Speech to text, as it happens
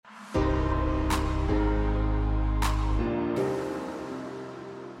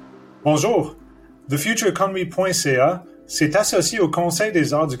Bonjour, TheFutureEconomy.ca s'est associé au Conseil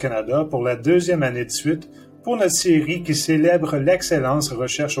des arts du Canada pour la deuxième année de suite pour notre série qui célèbre l'excellence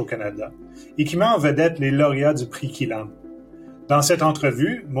recherche au Canada et qui met en vedette les lauréats du prix Killam. Dans cette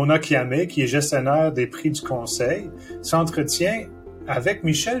entrevue, Mona Kiamé, qui est gestionnaire des prix du Conseil, s'entretient avec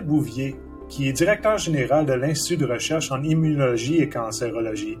Michel Bouvier, qui est directeur général de l'Institut de recherche en immunologie et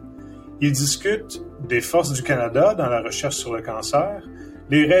cancérologie. Ils discutent des forces du Canada dans la recherche sur le cancer,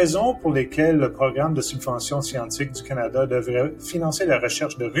 les raisons pour lesquelles le programme de subvention scientifique du Canada devrait financer la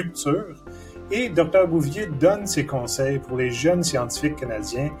recherche de rupture, et Dr Bouvier donne ses conseils pour les jeunes scientifiques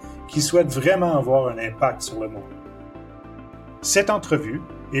canadiens qui souhaitent vraiment avoir un impact sur le monde. Cette entrevue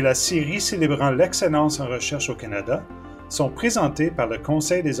et la série célébrant l'excellence en recherche au Canada sont présentées par le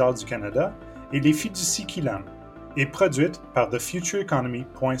Conseil des arts du Canada et les fiducies Killam et produites par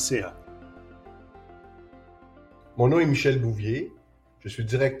TheFutureEconomy.ca. Mon nom est Michel Bouvier. Je suis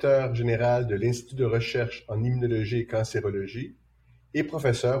directeur général de l'Institut de recherche en immunologie et cancérologie et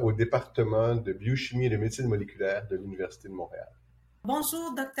professeur au département de biochimie et de médecine moléculaire de l'Université de Montréal.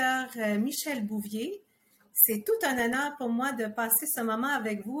 Bonjour, docteur Michel Bouvier. C'est tout un honneur pour moi de passer ce moment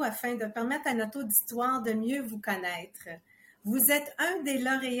avec vous afin de permettre à notre auditoire de mieux vous connaître. Vous êtes un des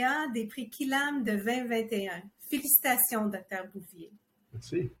lauréats des prix Killam de 2021. Félicitations, docteur Bouvier.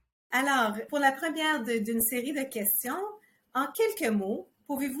 Merci. Alors, pour la première d'une série de questions, en quelques mots,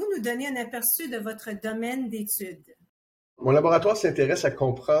 pouvez-vous nous donner un aperçu de votre domaine d'études? Mon laboratoire s'intéresse à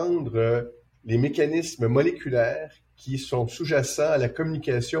comprendre les mécanismes moléculaires qui sont sous-jacents à la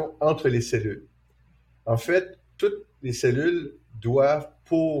communication entre les cellules. En fait, toutes les cellules doivent,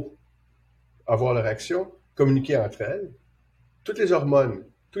 pour avoir leur action, communiquer entre elles. Toutes les hormones,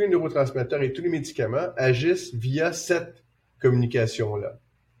 tous les neurotransmetteurs et tous les médicaments agissent via cette communication-là.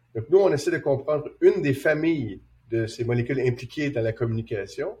 Donc, nous, on essaie de comprendre une des familles de ces molécules impliquées dans la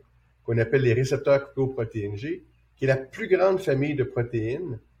communication, qu'on appelle les récepteurs glucoprotéine G, qui est la plus grande famille de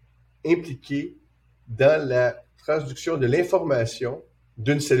protéines impliquées dans la transduction de l'information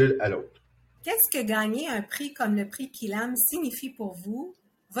d'une cellule à l'autre. Qu'est-ce que gagner un prix comme le prix Killam signifie pour vous,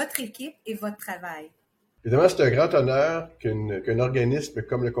 votre équipe et votre travail? Évidemment, c'est un grand honneur qu'un organisme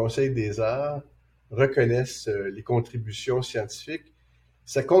comme le Conseil des arts reconnaisse les contributions scientifiques.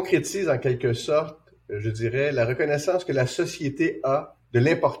 Ça concrétise en quelque sorte, je dirais, la reconnaissance que la société a de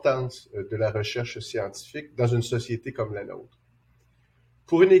l'importance de la recherche scientifique dans une société comme la nôtre.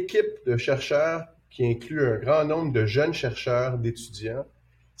 Pour une équipe de chercheurs qui inclut un grand nombre de jeunes chercheurs, d'étudiants,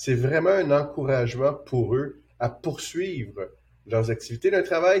 c'est vraiment un encouragement pour eux à poursuivre leurs activités d'un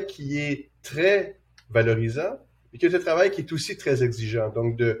travail qui est très valorisant et qui est un travail qui est aussi très exigeant.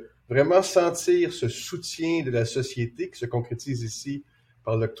 Donc, de vraiment sentir ce soutien de la société qui se concrétise ici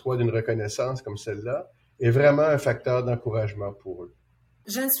par l'octroi d'une reconnaissance comme celle-là est vraiment un facteur d'encouragement pour eux.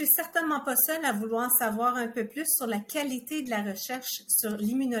 Je ne suis certainement pas seule à vouloir savoir un peu plus sur la qualité de la recherche sur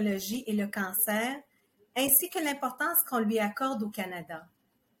l'immunologie et le cancer, ainsi que l'importance qu'on lui accorde au Canada.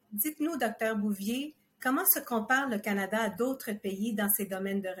 Dites-nous, Dr Bouvier, comment se compare le Canada à d'autres pays dans ces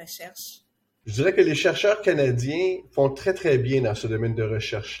domaines de recherche? Je dirais que les chercheurs canadiens font très, très bien dans ce domaine de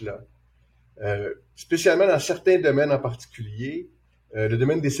recherche-là. Spécialement dans certains domaines en particulier, le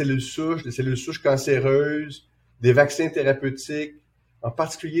domaine des cellules souches cancéreuses, des vaccins thérapeutiques, en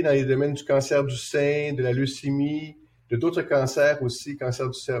particulier dans les domaines du cancer du sein, de la leucémie, de d'autres cancers aussi, cancer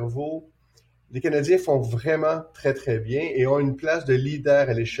du cerveau. Les Canadiens font vraiment très, très bien et ont une place de leader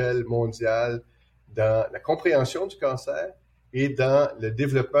à l'échelle mondiale dans la compréhension du cancer et dans le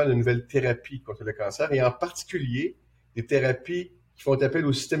développement de nouvelles thérapies contre le cancer, et en particulier des thérapies qui font appel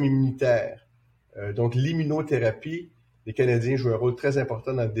au système immunitaire. Donc l'immunothérapie, les Canadiens jouent un rôle très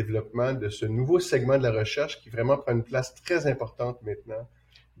important dans le développement de ce nouveau segment de la recherche qui vraiment prend une place très importante maintenant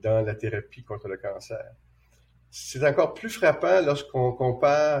dans la thérapie contre le cancer. C'est encore plus frappant lorsqu'on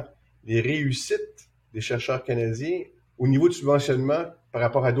compare les réussites des chercheurs canadiens au niveau de subventionnement par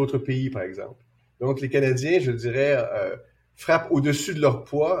rapport à d'autres pays, par exemple. Donc, les Canadiens, je dirais, frappent au-dessus de leur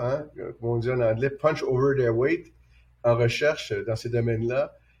poids, hein, comme on dit en anglais, punch over their weight, en recherche dans ces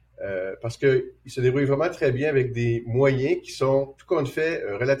domaines-là, parce qu'ils se débrouillent vraiment très bien avec des moyens qui sont, tout compte fait,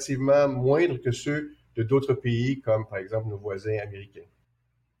 relativement moindres que ceux de d'autres pays, comme par exemple nos voisins américains.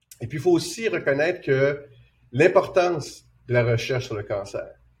 Et puis, il faut aussi reconnaître que l'importance de la recherche sur le cancer.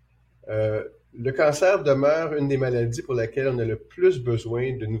 Le cancer demeure une des maladies pour laquelle on a le plus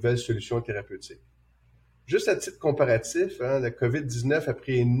besoin de nouvelles solutions thérapeutiques. Juste à titre comparatif, la COVID-19 a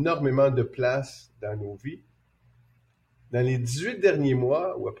pris énormément de place dans nos vies. Dans les 18 derniers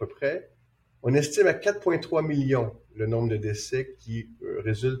mois, ou à peu près, on estime à 4,3 millions le nombre de décès qui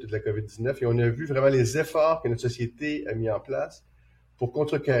résultent de la COVID-19 et on a vu vraiment les efforts que notre société a mis en place pour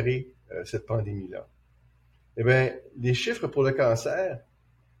contrecarrer cette pandémie-là. Eh bien, les chiffres pour le cancer,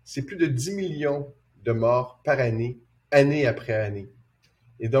 c'est plus de 10 millions de morts par année, année après année.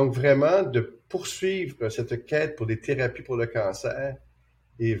 Et donc, vraiment, de poursuivre cette quête pour des thérapies pour le cancer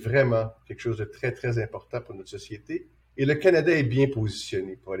est vraiment quelque chose de très, très important pour notre société. Et le Canada est bien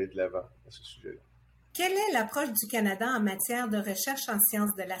positionné pour aller de l'avant à ce sujet-là. Quelle est l'approche du Canada en matière de recherche en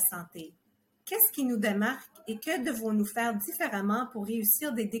sciences de la santé? Qu'est-ce qui nous démarque et que devons-nous faire différemment pour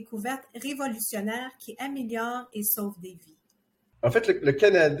réussir des découvertes révolutionnaires qui améliorent et sauvent des vies? En fait, le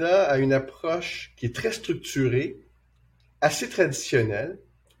Canada a une approche qui est très structurée, assez traditionnelle.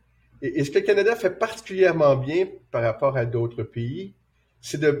 Et ce que le Canada fait particulièrement bien par rapport à d'autres pays,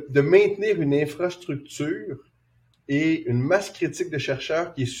 c'est de maintenir une infrastructure et une masse critique de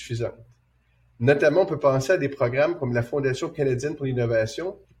chercheurs qui est suffisante. Notamment, on peut penser à des programmes comme la Fondation canadienne pour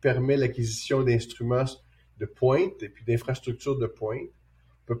l'innovation, qui permet l'acquisition d'instruments de pointe et puis d'infrastructures de pointe.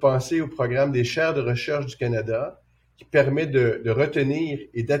 On peut penser au programme des chaires de recherche du Canada, qui permet de retenir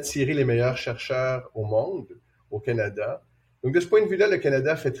et d'attirer les meilleurs chercheurs au monde, au Canada. Donc, de ce point de vue-là, le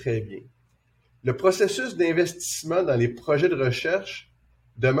Canada fait très bien. Le processus d'investissement dans les projets de recherche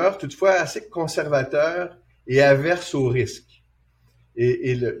demeure toutefois assez conservateur et averse au risque.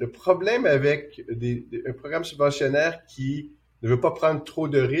 Et le problème avec un programme subventionnaire qui ne veut pas prendre trop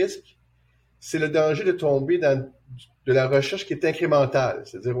de risques, c'est le danger de tomber dans de la recherche qui est incrémentale,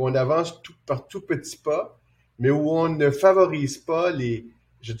 c'est-à-dire où on avance par tout petits pas, mais où on ne favorise pas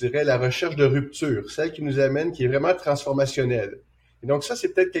la recherche de rupture, celle qui nous amène, qui est vraiment transformationnelle. Et donc ça, c'est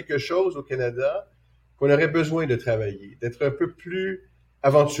peut-être quelque chose au Canada qu'on aurait besoin de travailler, d'être un peu plus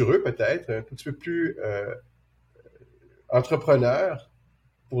aventureux peut-être, un petit peu plus entrepreneur,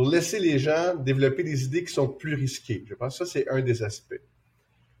 pour laisser les gens développer des idées qui sont plus risquées. Je pense que ça, c'est un des aspects.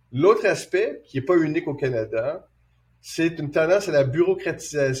 L'autre aspect, qui n'est pas unique au Canada, c'est une tendance à la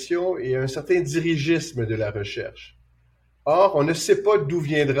bureaucratisation et à un certain dirigisme de la recherche. Or, on ne sait pas d'où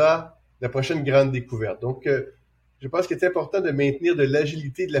viendra la prochaine grande découverte. Donc, je pense qu'il est important de maintenir de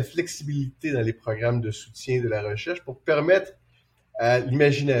l'agilité, de la flexibilité dans les programmes de soutien de la recherche pour permettre à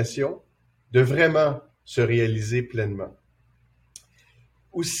l'imagination de vraiment se réaliser pleinement.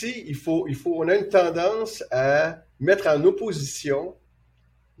 Aussi, on a une tendance à mettre en opposition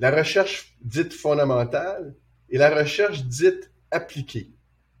la recherche dite fondamentale et la recherche dite appliquée.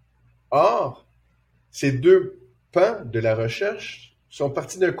 Or, ces deux pans de la recherche sont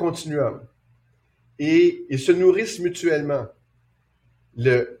partis d'un continuum et ils se nourrissent mutuellement.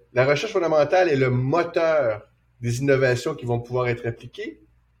 La recherche fondamentale est le moteur des innovations qui vont pouvoir être appliquées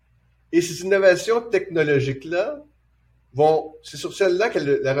et ces innovations technologiques-là c'est sur celle-là que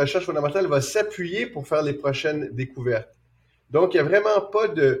la recherche fondamentale va s'appuyer pour faire les prochaines découvertes. Donc, il n'y a vraiment pas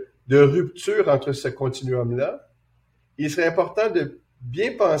de rupture entre ce continuum-là. Il serait important de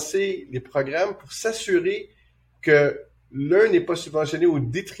bien penser les programmes pour s'assurer que l'un n'est pas subventionné au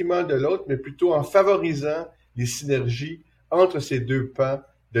détriment de l'autre, mais plutôt en favorisant les synergies entre ces deux pans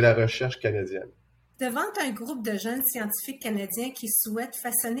de la recherche canadienne. Devant un groupe de jeunes scientifiques canadiens qui souhaitent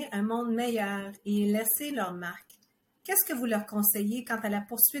façonner un monde meilleur et y laisser leur marque, qu'est-ce que vous leur conseillez quant à la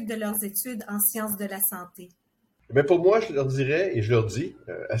poursuite de leurs études en sciences de la santé? Mais pour moi, je leur dirais, et je leur dis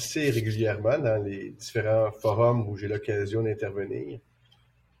assez régulièrement dans les différents forums où j'ai l'occasion d'intervenir,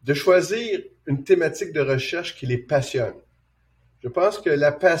 de choisir une thématique de recherche qui les passionne. Je pense que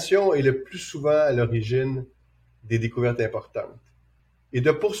la passion est le plus souvent à l'origine des découvertes importantes. Et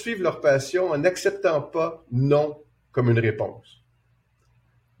de poursuivre leur passion en n'acceptant pas non comme une réponse.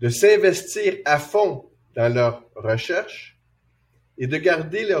 De s'investir à fond dans leur recherche et de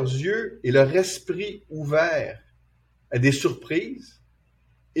garder leurs yeux et leur esprit ouverts à des surprises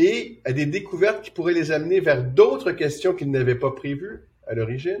et à des découvertes qui pourraient les amener vers d'autres questions qu'ils n'avaient pas prévues à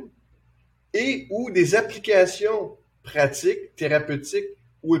l'origine et ou des applications pratiques, thérapeutiques,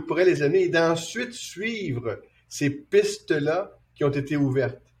 où ils pourraient les amener et d'ensuite suivre ces pistes-là qui ont été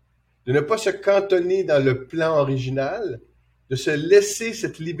ouvertes. De ne pas se cantonner dans le plan original, de se laisser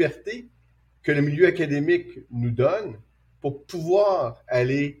cette liberté que le milieu académique nous donne pour pouvoir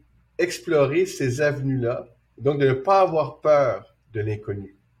aller explorer ces avenues-là, donc de ne pas avoir peur de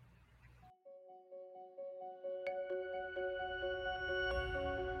l'inconnu.